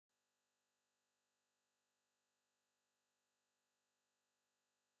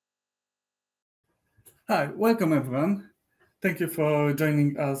Hi, welcome everyone. Thank you for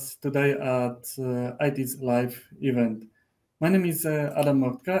joining us today at IT's live event. My name is Adam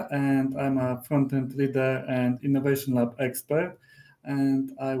Mortka and I'm a front-end leader and innovation lab expert,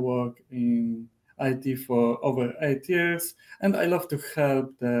 and I work in IT for over 8 years, and I love to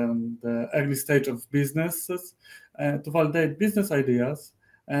help the early stage of businesses to validate business ideas,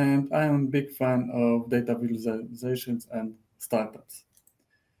 and I am a big fan of data visualizations and startups.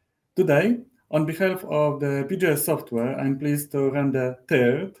 Today, on behalf of the PGS Software, I'm pleased to run the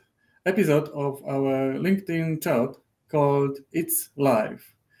third episode of our LinkedIn chat called It's Live.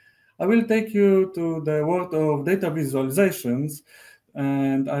 I will take you to the world of data visualizations,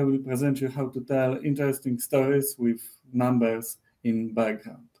 and I will present you how to tell interesting stories with numbers in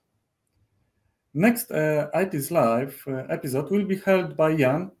background. Next IT's Live episode will be held by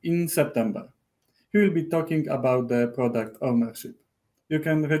Jan in September. He will be talking about the product ownership. You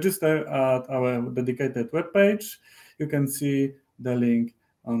can register at our dedicated webpage. You can see the link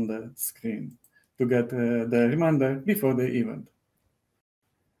on the screen to get the reminder before the event.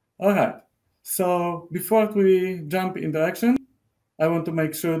 All right, so before we jump into action, I want to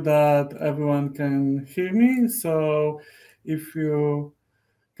make sure that everyone can hear me. So if you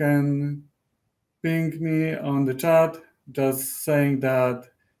can ping me on the chat, just saying that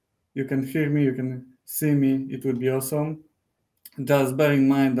you can hear me, you can see me, it would be awesome. Just bear in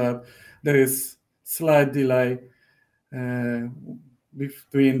mind that there is slight delay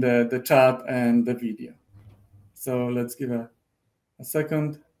between the chat and the video. So let's give a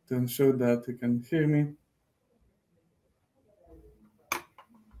second to ensure that you can hear me.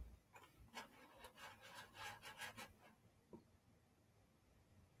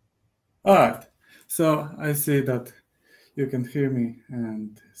 All right, so I see that you can hear me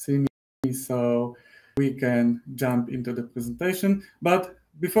and see me, so we can jump into the presentation. But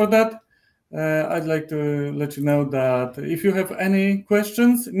before that, I'd like to let you know that if you have any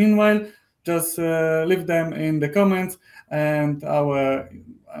questions, meanwhile, just leave them in the comments, and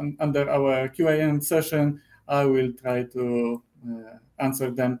under our Q&A session, I will try to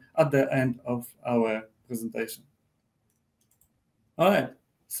answer them at the end of our presentation. All right,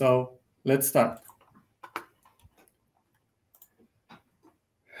 so let's start.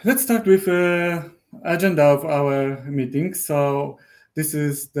 Let's start with agenda of our meeting. So this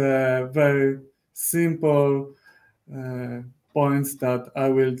is the very simple points that I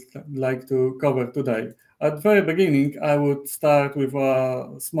will like to cover today. At the very beginning, I would start with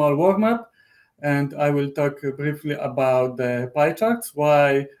a small warm-up, and I will talk briefly about the pie charts,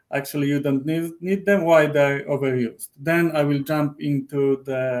 why actually you don't need them, why they're overused. Then I will jump into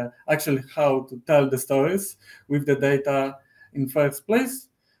the actually how to tell the stories with the data in first place.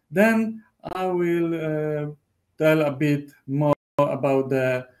 Then I will tell a bit more about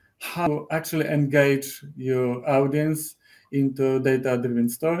how to actually engage your audience into data-driven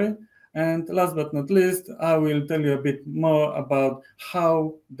story. And last but not least, I will tell you a bit more about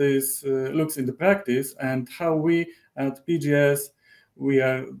how this looks in the practice and how we at PGS, we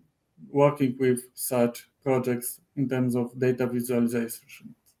are working with such projects in terms of data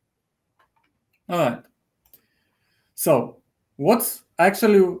visualization. All right. So what's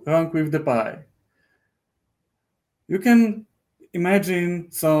actually wrong with the pie? You can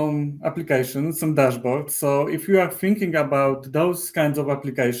imagine some applications, some dashboards. So if you are thinking about those kinds of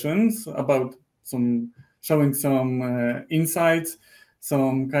applications, about showing some insights,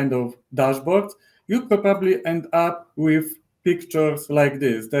 some kind of dashboards, you probably end up with pictures like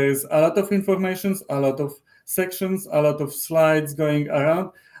this. There is a lot of information, a lot of sections, a lot of slides going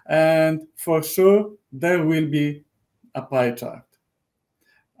around, and for sure there will be a pie chart.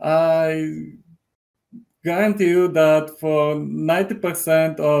 I guarantee you that for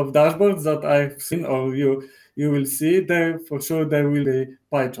 90% of dashboards that I've seen or you will see, there for sure there will be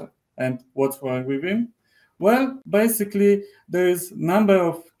pie chart. And what's wrong with him? Well, basically, there is a number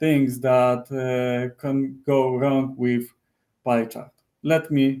of things that can go wrong with pie chart. Let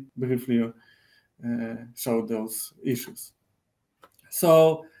me briefly show those issues.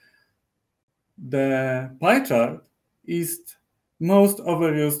 So the pie chart is most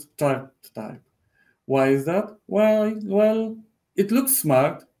overused chart type. Why is that? Well, it looks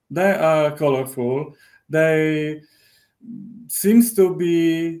smart. They are colorful. They seems to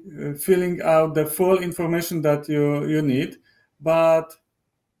be filling out the full information that you need. But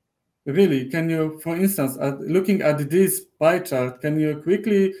really, can you, for instance, looking at this pie chart, can you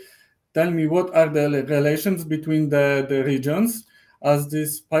quickly tell me what are the relations between the regions? As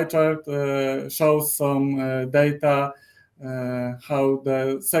this pie chart shows some data, how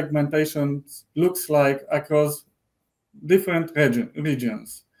the segmentation looks like across different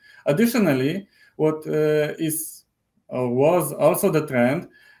regions. Additionally, what is or was also the trend,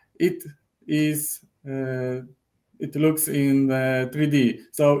 it is it looks in 3D.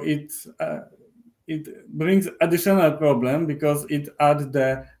 So it brings additional problem because it adds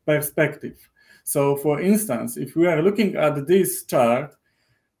the perspective. So for instance, if we are looking at this chart,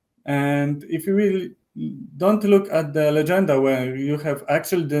 and if you really don't look at the legenda where you have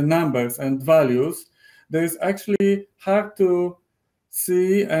actually the numbers and values, there is actually hard to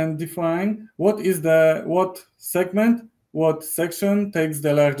see and define what segment, what section takes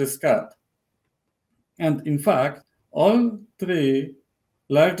the largest cut. And in fact, all three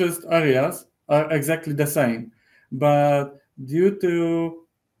largest areas are exactly the same. But due to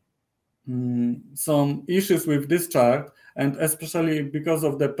some issues with this chart, and especially because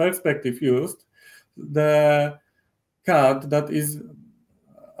of the perspective used, the cut that is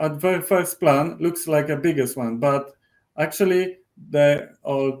at very first plan looks like a biggest one, but actually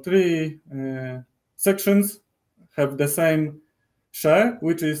all three sections have the same share,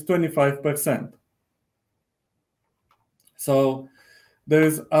 which is 25%. So there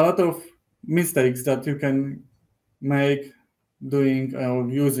is a lot of mistakes that you can make doing or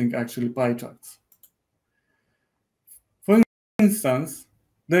using actually pie charts. For instance,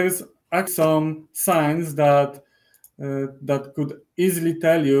 there is actually some signs that that could easily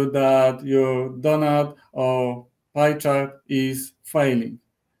tell you that your donut or pie chart is failing.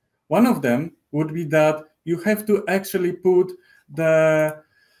 One of them would be that you have to actually put the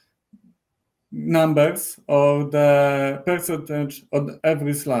numbers or the percentage on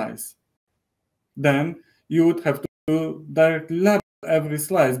every slice. Then you would have to directly label every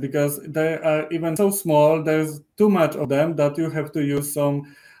slice because they are even so small, there's too much of them that you have to use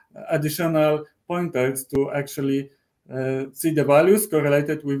some additional pointers to actually see the values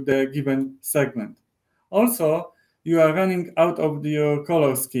correlated with the given segment. Also, you are running out of your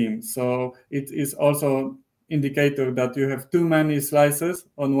color scheme, so it is also indicator that you have too many slices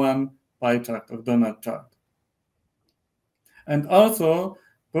on one pie chart or donut chart. And also,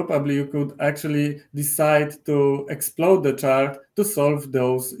 probably you could actually decide to explode the chart to solve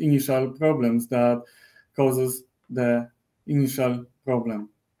those initial problems that causes the initial problem.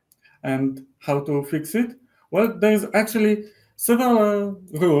 And how to fix it? Well, there's actually several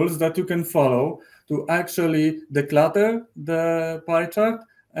rules that you can follow to actually declutter the pie chart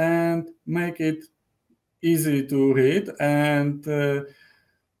and make it easy to read and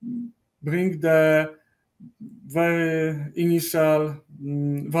bring the very initial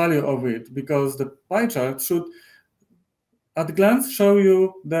value of it, because the pie chart should at a glance show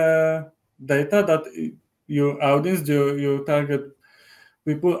you the data that your audience, your target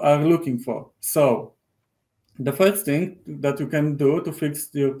people are looking for. So the first thing that you can do to fix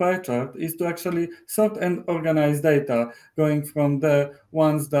your pie chart is to actually sort and organize data, going from the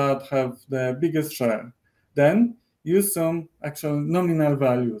ones that have the biggest share. Then use some actual nominal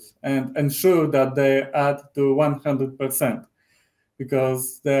values and ensure that they add to 100%,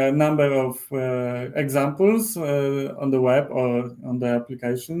 because the number of examples on the web or on the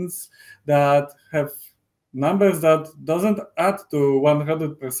applications that have numbers that doesn't add to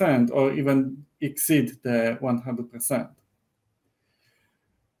 100% or even exceed the 100%.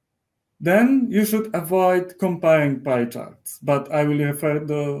 Then you should avoid comparing pie charts, but I will refer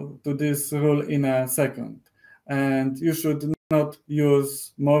to this rule in a second. And you should not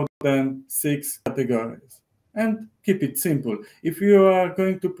use more than 6 categories. And keep it simple. If you are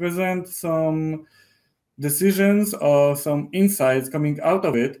going to present some decisions or some insights coming out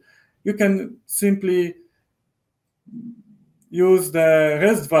of it, you can simply use the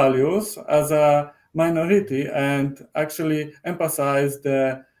rest values as a minority and actually emphasize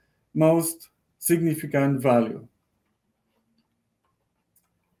the most significant value.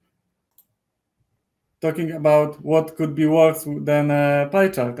 Talking about what could be worse than a pie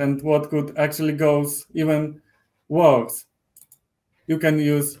chart and what could actually goes even worse. You can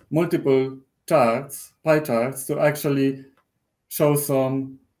use multiple charts, pie charts, to actually show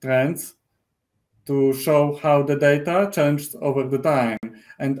some trends, to show how the data changed over the time.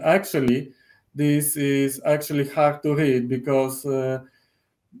 And actually, this is actually hard to read because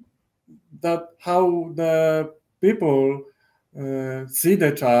that how the people see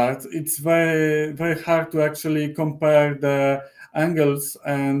the charts, it's very, very hard to actually compare the angles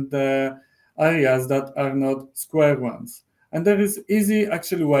and the areas that are not square ones. And there is easy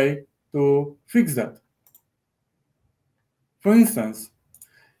actually way to fix that. For instance,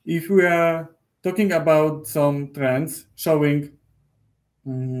 if we are talking about some trends showing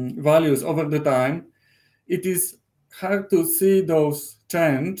values over the time, it is hard to see those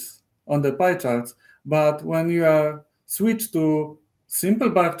changes on the pie charts, but when you are switched to simple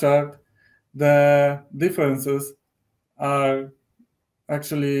bar chart, the differences are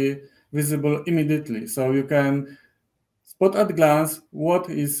actually visible immediately. So you can spot at a glance what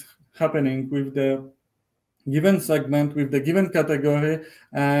is happening with the given segment, with the given category,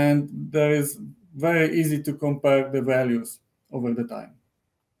 and there is very easy to compare the values over the time.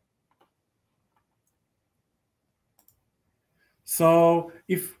 So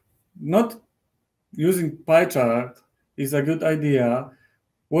if not using pie chart is a good idea,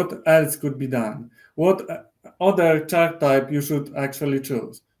 what else could be done? What other chart type you should actually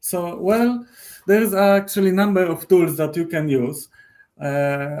choose? So, well, there's actually a number of tools that you can use.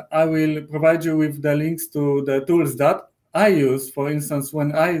 I will provide you with the links to the tools that I use, for instance,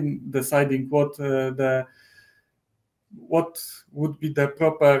 when I'm deciding what would be the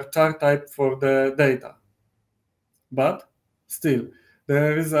proper chart type for the data. But still,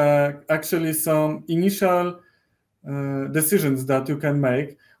 there is actually some initial decisions that you can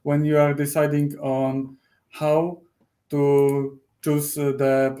make when you are deciding on how to choose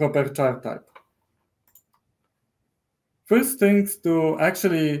the proper chart type. First things to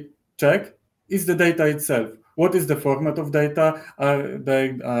actually check is the data itself. What is the format of data? Are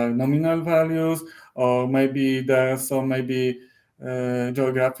they nominal values, or maybe there are some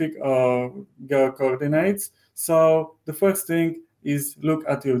geographic or geo coordinates? So the first thing is look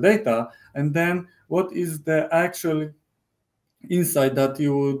at your data, and then what is the actual insight that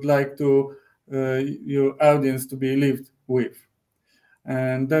you would like to your audience to be lived with.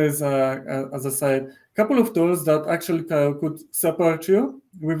 And there is, as I said, a couple of tools that actually could support you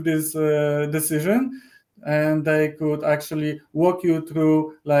with this decision, and they could actually walk you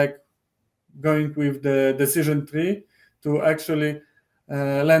through, like going with the decision tree to actually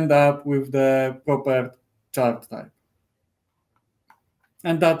land up with the proper chart type.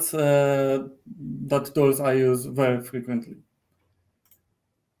 And that's that tools I use very frequently.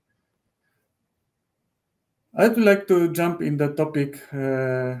 I'd like to jump in the topic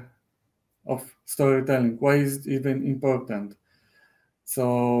of storytelling. Why is it even important?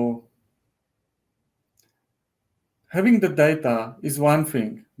 So, having the data is one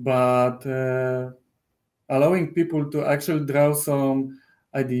thing, but allowing people to actually draw some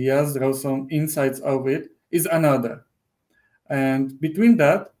ideas, draw some insights of it is another. And between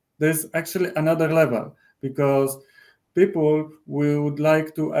that, there's actually another level, because people would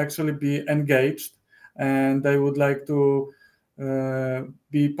like to actually be engaged, and they would like to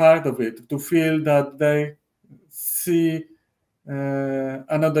be part of it, to feel that they see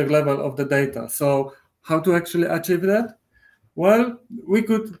another level of the data. So how to actually achieve that? Well, we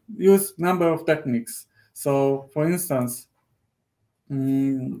could use number of techniques. So for instance,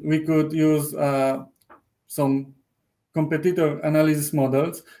 we could use some competitor analysis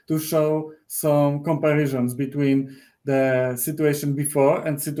models to show some comparisons between the situation before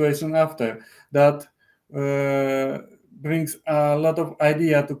and situation after. That brings a lot of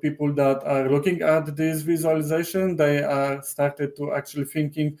idea to people that are looking at this visualization. They are started to actually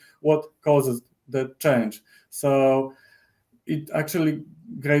thinking what causes the change. So it actually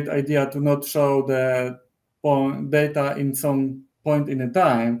great idea to not show the data in some point in a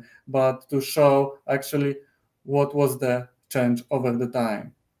time, but to show actually what was the change over the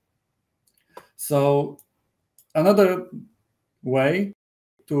time. So another way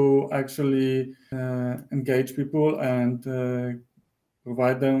to actually engage people and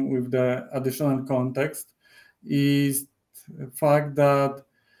provide them with the additional context is the fact that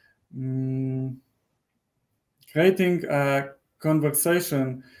creating a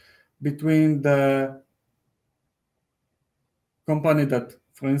conversation between the company that,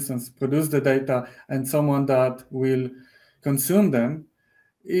 for instance, produce the data and someone that will consume them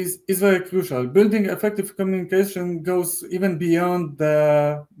is very crucial. Building effective communication goes even beyond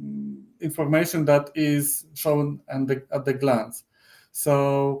the information that is shown at the glance.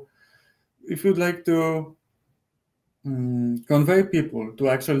 So if you'd like to convey people, to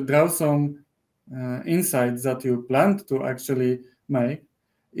actually draw some insights that you planned to actually make,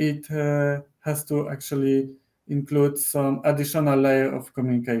 it has to actually include some additional layer of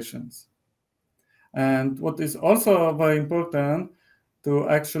communications. And what is also very important, to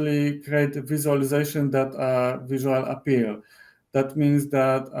actually create a visualization that visual appeal. That means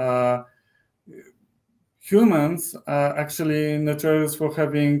that humans are actually notorious for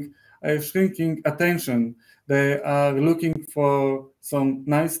having a shrinking attention. They are looking for some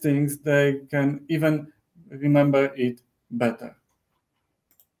nice things. They can even remember it better.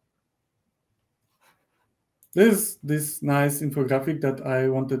 There's this nice infographic that I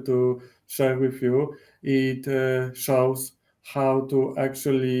wanted to share with you. It shows how to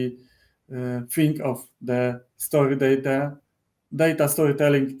actually think of the story data data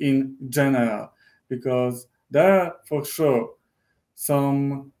storytelling in general, because there are for sure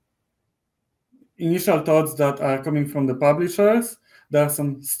some initial thoughts that are coming from the publishers, there are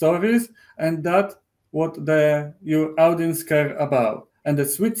some stories, and that what your audience care about. And the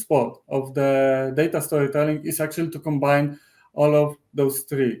sweet spot of the data storytelling is actually to combine all of those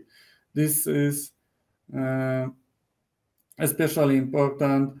three. This is especially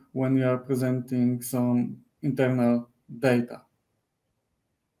important when you are presenting some internal data.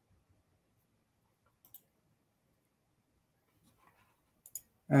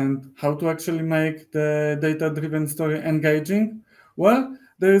 And how to actually make the data-driven story engaging? Well,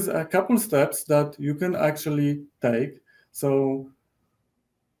 there's a couple steps that you can actually take. So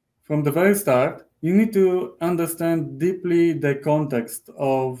from the very start, you need to understand deeply the context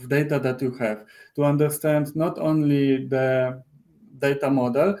of data that you have, to understand not only the data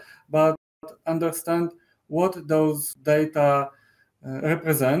model, but understand what those data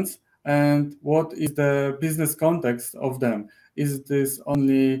represents and what is the business context of them. Is this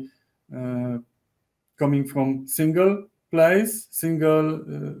only coming from single place,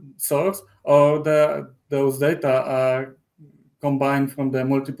 single source, or those data are combined from the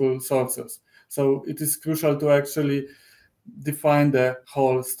multiple sources? So it is crucial to actually define the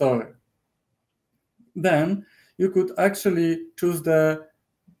whole story. Then you could actually choose the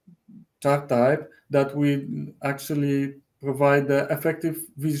chart type that will actually provide the effective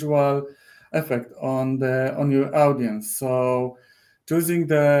visual effect on your audience. So choosing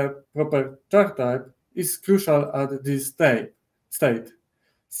the proper chart type is crucial at this state.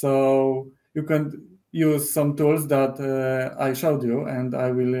 So you can use some tools that I showed you, and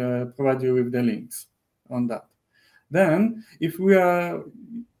I will provide you with the links on that. Then, if we are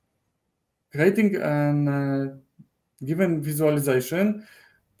creating an given visualization,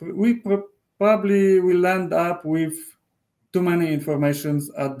 we probably will end up with too many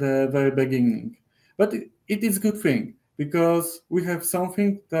informations at the very beginning. But it is a good thing, because we have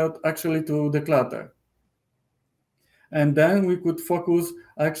something that actually to declutter. And then we could focus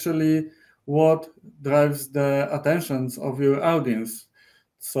actually what drives the attentions of your audience.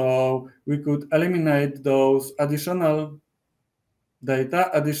 So we could eliminate those additional data,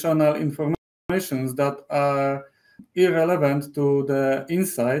 additional informations that are irrelevant to the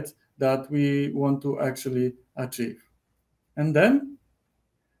insights that we want to actually achieve. And then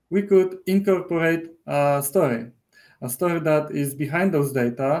we could incorporate a story that is behind those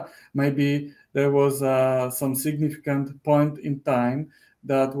data. Maybe there was some significant point in time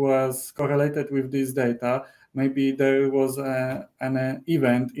that was correlated with this data. Maybe there was an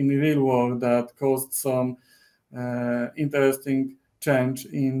event in the real world that caused some interesting change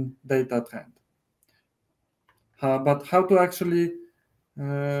in data trend. But how to actually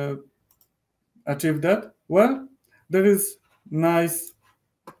achieve that? Well, there is nice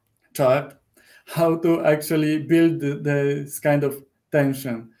chart how to actually build this kind of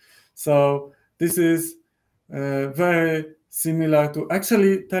tension. So this is very similar to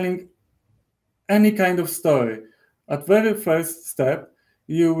actually telling any kind of story. At very first step,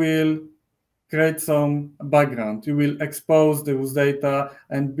 you will create some background. You will expose those data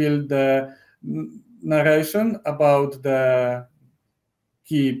and build the narration about the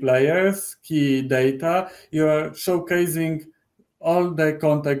key players, key data. You are showcasing all the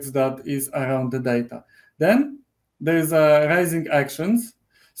context that is around the data. Then there is a rising actions.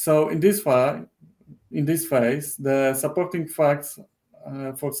 So in this phase, the supporting facts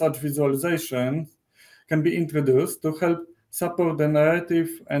for such visualization can be introduced to help support the narrative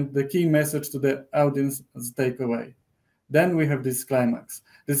and the key message to the audience as takeaway. Then we have this climax.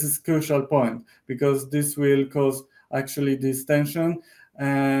 This is crucial point, because this will cause actually this tension.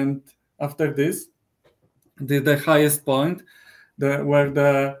 And after this, the highest point, where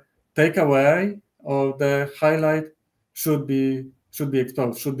the takeaway or the highlight should be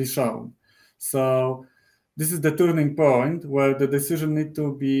exposed, should be shown. So this is the turning point where the decision needs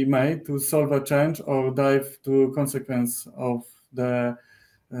to be made to solve a change or dive to consequence of the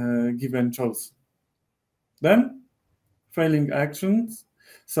given choice. Then failing actions.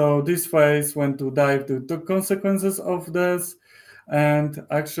 So this phase when to dive to the consequences of this and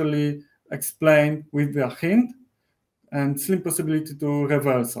actually explain with a hint and slim possibility to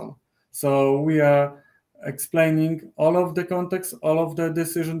reversal. So we are explaining all of the context, all of the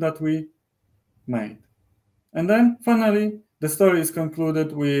decision that we made. And then finally, the story is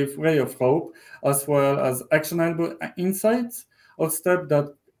concluded with ray of hope, as well as actionable insights or steps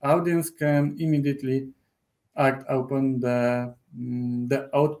that audience can immediately act upon the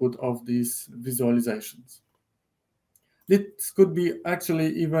output of these visualizations. This could be actually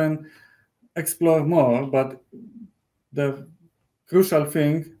even explore more, but the crucial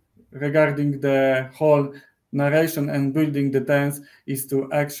thing regarding the whole narration and building the dance is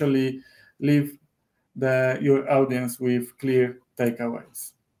to actually leave your audience with clear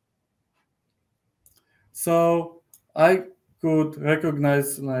takeaways. So I could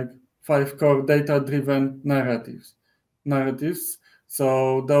recognize like 5 core data-driven narratives.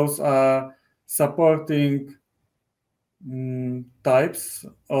 So those are supporting types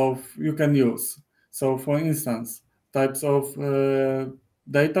of you can use. So for instance, types of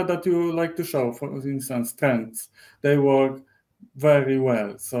data that you like to show, for instance, trends, they work very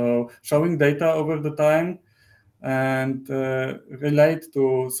well. So showing data over the time and relate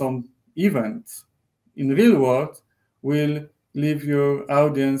to some events in real world will leave your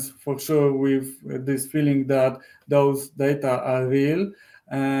audience for sure with this feeling that those data are real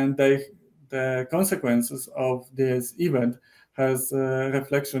and the consequences of this event has a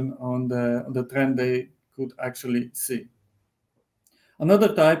reflection on the trend they could actually see.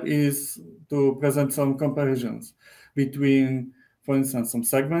 Another type is to present some comparisons between, for instance, some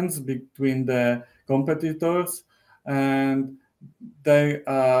segments between the competitors, and they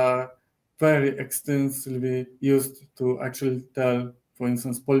are very extensively used to actually tell, for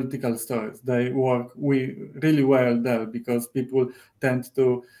instance, political stories. They work really well there because people tend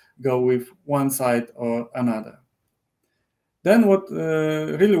to go with one side or another. Then what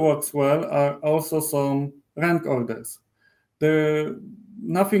really works well are also some rank orders.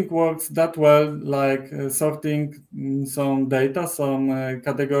 Nothing works that well like sorting some data, some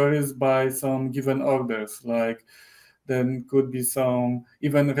categories by some given orders. Like then could be some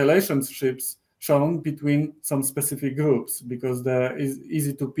even relationships shown between some specific groups because they're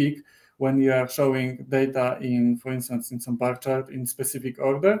easy to pick when you are showing data in, for instance, in some bar chart in specific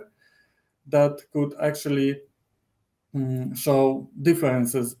order that could actually show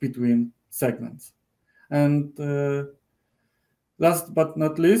differences between segments. And last but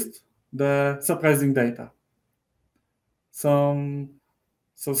not least, the surprising data. Some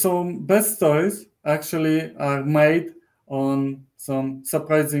best stories actually are made on some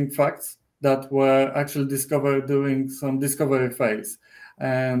surprising facts that were actually discovered during some discovery phase.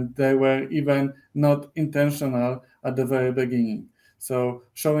 And they were even not intentional at the very beginning. So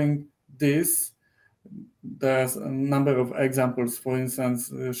showing this, there's a number of examples, for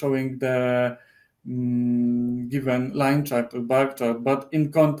instance, showing the given line chart or bar chart, but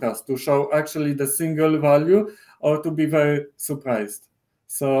in contrast to show actually the single value or to be very surprised.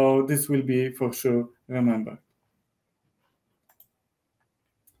 So this will be for sure remembered.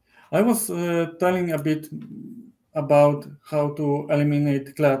 I was telling a bit about how to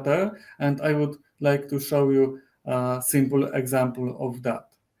eliminate clutter, and I would like to show you a simple example of that.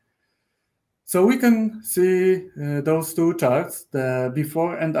 So we can see those two charts, the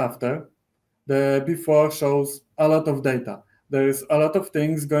before and after. The before shows a lot of data. There is a lot of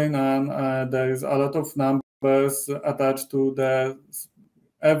things going on. There is a lot of numbers attached to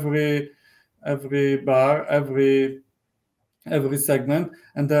every bar, every segment,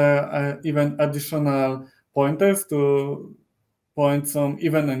 and there are even additional pointers to point some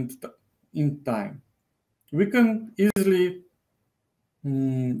event in time. We can easily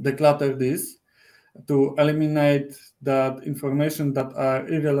declutter this to eliminate that information that are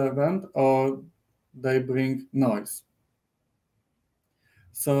irrelevant or they bring noise.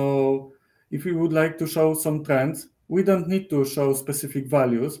 So if we would like to show some trends, we don't need to show specific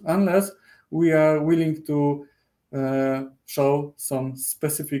values unless we are willing to show some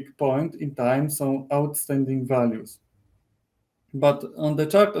specific point in time, some outstanding values. But on the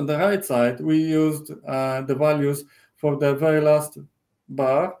chart on the right side, we used the values for the very last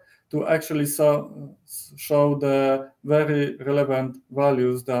bar to actually show the very relevant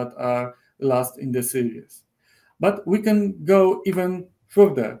values that are last in the series. But we can go even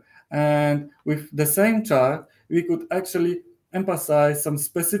further. And with the same chart, we could actually emphasize some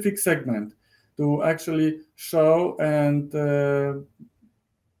specific segment to actually show and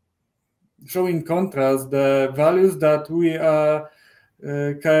show in contrast the values that we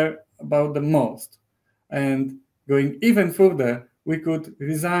care about the most. And going even further, we could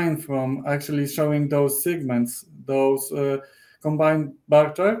resign from actually showing those segments, those combined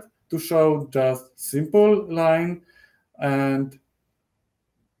bar chart, to show just simple line and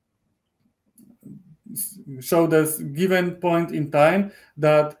show this given point in time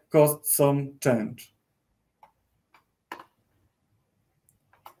that caused some change.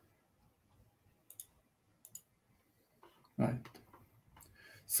 Right.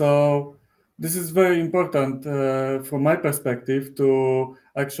 So this is very important from my perspective to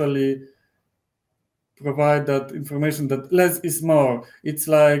actually provide that information that less is more. It's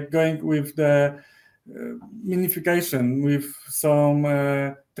like going with the minification with some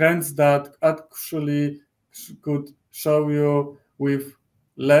trends that actually could show you with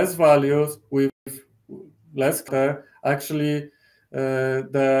less values, with less care, actually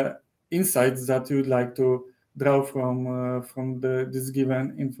the insights that you'd like to draw from this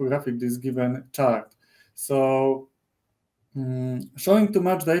given infographic, this given chart. So showing too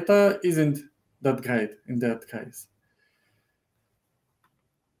much data isn't that great in that case.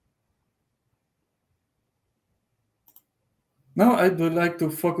 Now I would like to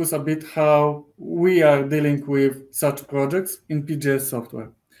focus a bit how we are dealing with such projects in PGS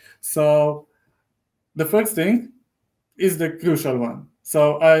software. So the first thing is the crucial one.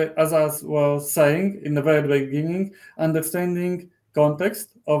 So as I was saying in the very beginning, understanding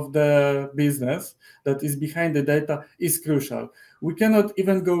context of the business that is behind the data is crucial. We cannot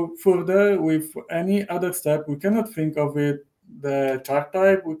even go further with any other step. We cannot think of it, the chart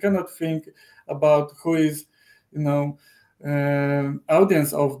type. We cannot think about who is,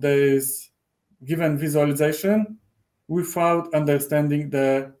 audience of this given visualization without understanding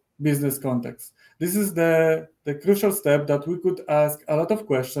the business context. This is the crucial step that we could ask a lot of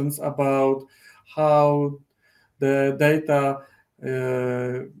questions about how the data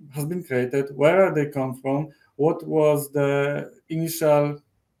has been created, where are they come from, what was the initial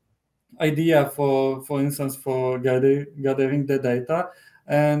idea for instance, for gathering the data,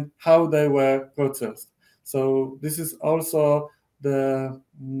 and how they were processed. So this is also the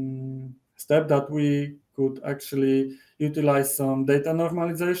step that we could actually utilize some data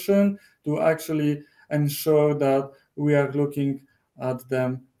normalization to actually ensure that we are looking at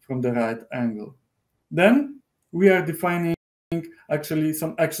them from the right angle. Then we are defining actually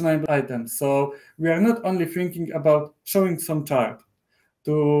some actionable items. So we are not only thinking about showing some chart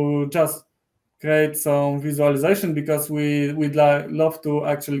to just create some visualization because we'd love to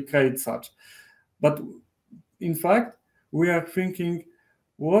actually create such. But in fact, we are thinking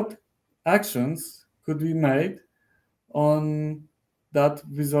what actions could be made on that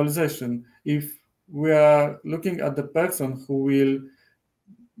visualization. If we are looking at the person who will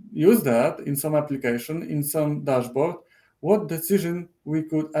use that in some application, in some dashboard, what decision we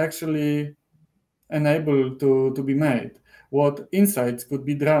could actually enable to be made, what insights could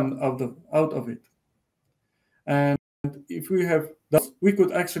be drawn out of it. And if we have those, we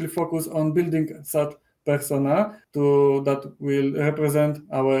could actually focus on building such persona that will represent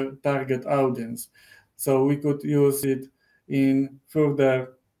our target audience. So we could use it in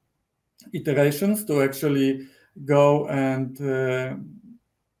further iterations to actually go and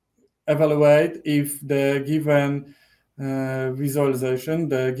evaluate if the given visualization,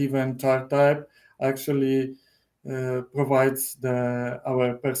 the given chart type actually provides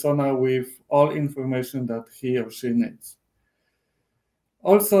our persona with all information that he or she needs.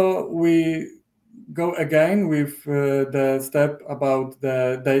 Also, we go again with the step about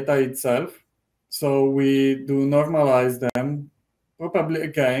the data itself. So we do normalize them, probably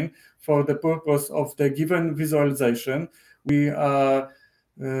again, for the purpose of the given visualization. We are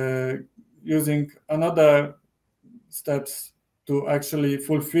using another steps to actually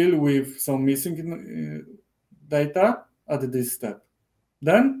fulfill with some missing data at this step.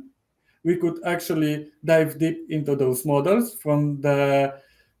 Then we could actually dive deep into those models from the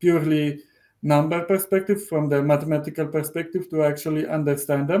purely number perspective, from the mathematical perspective, to actually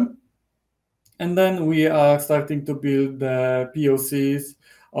understand them. And then we are starting to build the POCs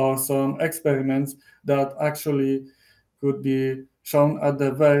or some experiments that actually could be shown at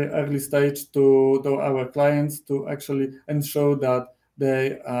the very early stage to our clients to actually ensure that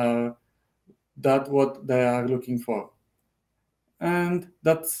they are what they are looking for. And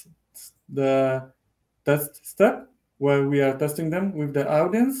that's the test step where we are testing them with the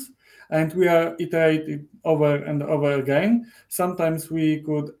audience, and we are iterating over and over again. Sometimes we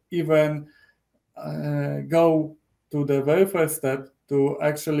could even go to the very first step to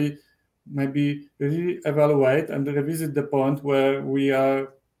actually maybe re-evaluate and revisit the point where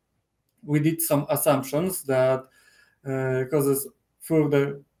we did some assumptions that causes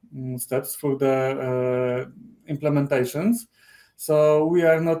further steps, further implementations. So we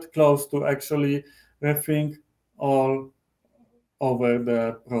are not close to actually rethink all over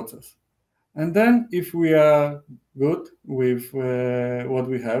the process. And then if we are good with what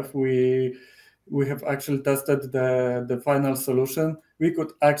we have have actually tested the final solution, we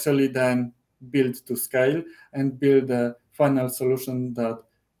could actually then build to scale and build a final solution that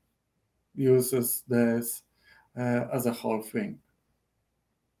uses this as a whole thing.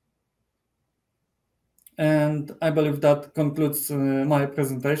 And I believe that concludes my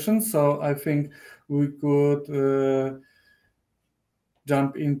presentation. So I think we could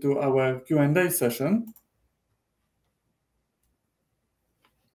jump into our Q&A session.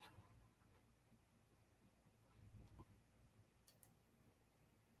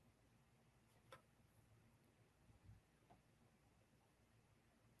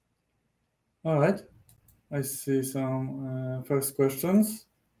 All right, I see some first questions.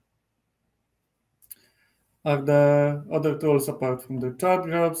 Are there other tools apart from the chart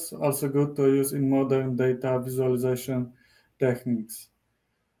graphs also good to use in modern data visualization techniques?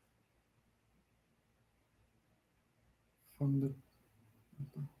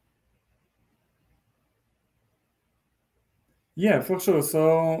 Yeah, for sure.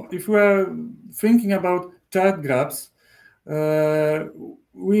 So if we're thinking about chart graphs,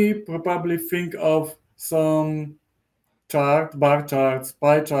 we probably think of some bar charts,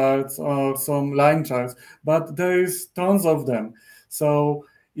 pie charts, or some line charts, but there is tons of them. So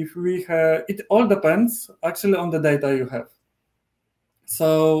if we have, it all depends actually on the data you have.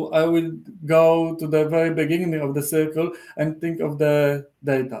 So I will go to the very beginning of the circle and think of the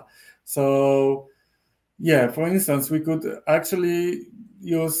data. So yeah, for instance, we could actually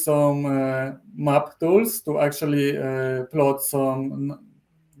use some map tools to actually plot some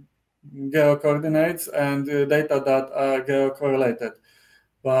geocoordinates and data that are geocorrelated.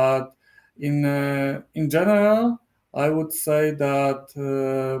 But in general, I would say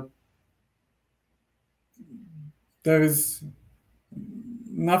that there is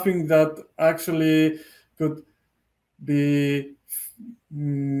nothing that actually could be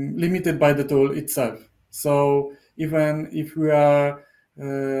limited by the tool itself. So even if we are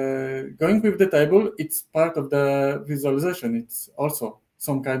going with the table, it's part of the visualization. It's also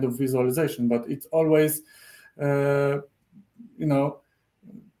some kind of visualization, but it's always,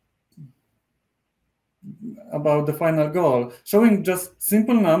 about the final goal. Showing just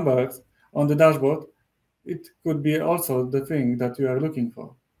simple numbers on the dashboard, it could be also the thing that you are looking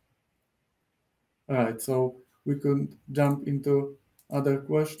for. All right, so we could jump into other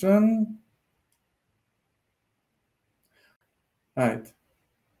question. All right.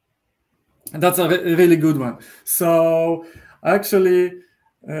 That's a really good one. So actually,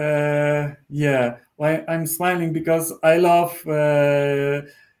 yeah, I'm smiling because I love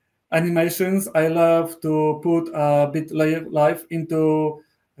animations. I love to put a bit life into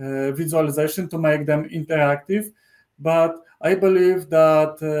visualization to make them interactive. But I believe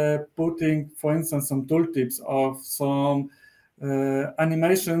that putting, for instance, some tooltips of some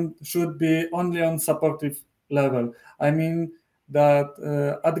animation should be only on supportive level. I mean that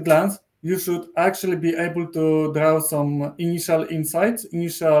at a glance, you should actually be able to draw some initial insights,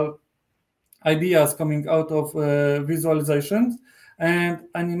 initial ideas coming out of visualizations, and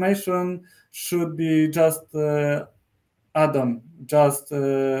animation should be just add-on, just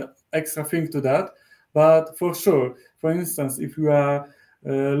extra thing to that. But for sure, for instance, if you are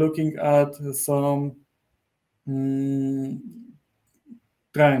looking at some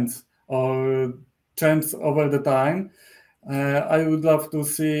trends or trends over the time, I would love to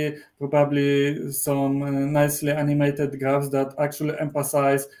see probably some nicely animated graphs that actually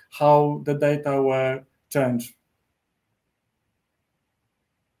emphasize how the data were changed.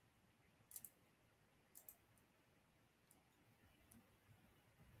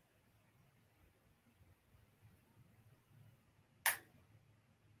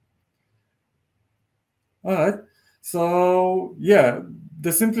 All right. So yeah,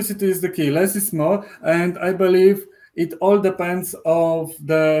 the simplicity is the key. Less is more, and I believe it all depends of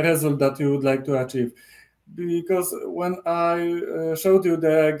the result that you would like to achieve. Because when I showed you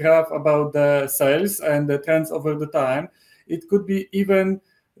the graph about the sales and the trends over the time, it could be even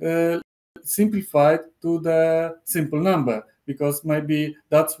simplified to the simple number, because maybe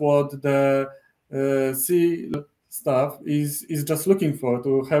that's what the C staff is just looking for,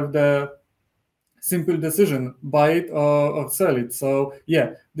 to have the simple decision, buy it or sell it. So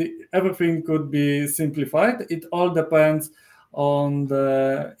yeah, everything could be simplified. It all depends on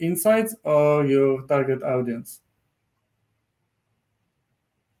the insights or your target audience.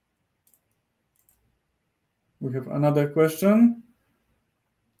 We have another question.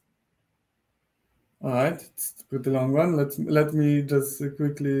 All right, it's a pretty long one. Let me just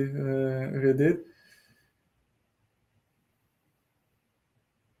quickly read it.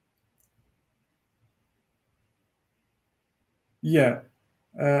 Yeah,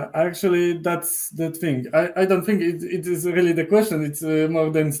 actually, that's the thing. I don't think it is really the question. It's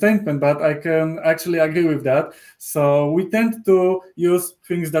more than statement, but I can actually agree with that. So we tend to use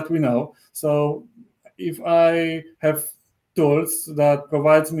things that we know. So if I have tools that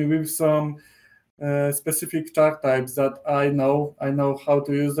provides me with some specific chart types that I know how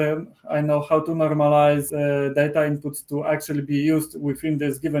to use them. I know how to normalize data inputs to actually be used within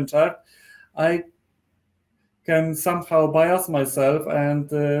this given chart. I can somehow bias myself and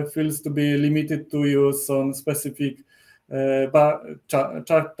feels to be limited to use some specific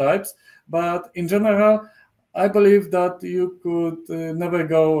chart types. But in general, I believe that you could never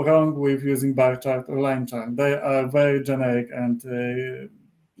go wrong with using bar chart or line chart. They are very generic and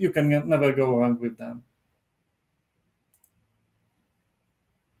you can never go wrong with them.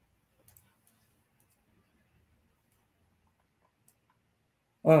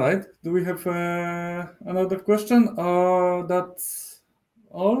 All right. Do we have another question? Or that's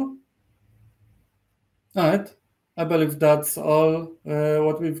all? All right. I believe that's all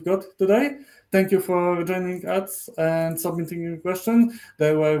what we've got today. Thank you for joining us and submitting your questions.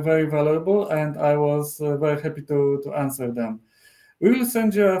 They were very valuable, and I was very happy to answer them. We will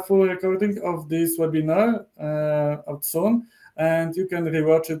send you a full recording of this webinar out soon, and you can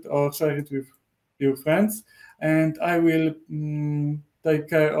rewatch it or share it with your friends. And I will take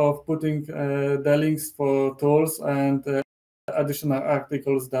care of putting the links for tools and additional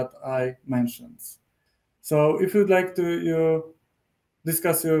articles that I mentioned. So if you'd like to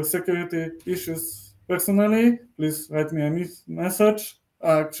discuss your security issues personally, please write me a message.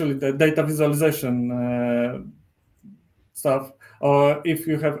 Actually, the data visualization stuff, or if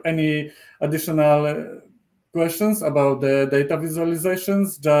you have any additional questions about the data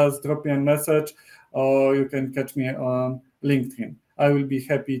visualizations, just drop me a message, or you can catch me on LinkedIn. I will be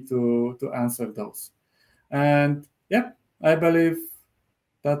happy to answer those. And yeah, I believe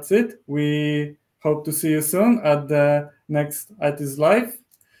that's it. We hope to see you soon at the next IT's Live,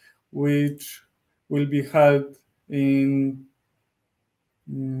 which will be held in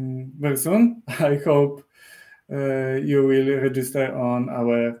very soon. I hope you will register on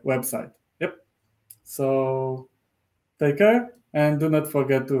our website. Yep. So take care and do not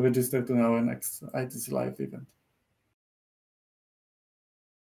forget to register to our next ITC Live event.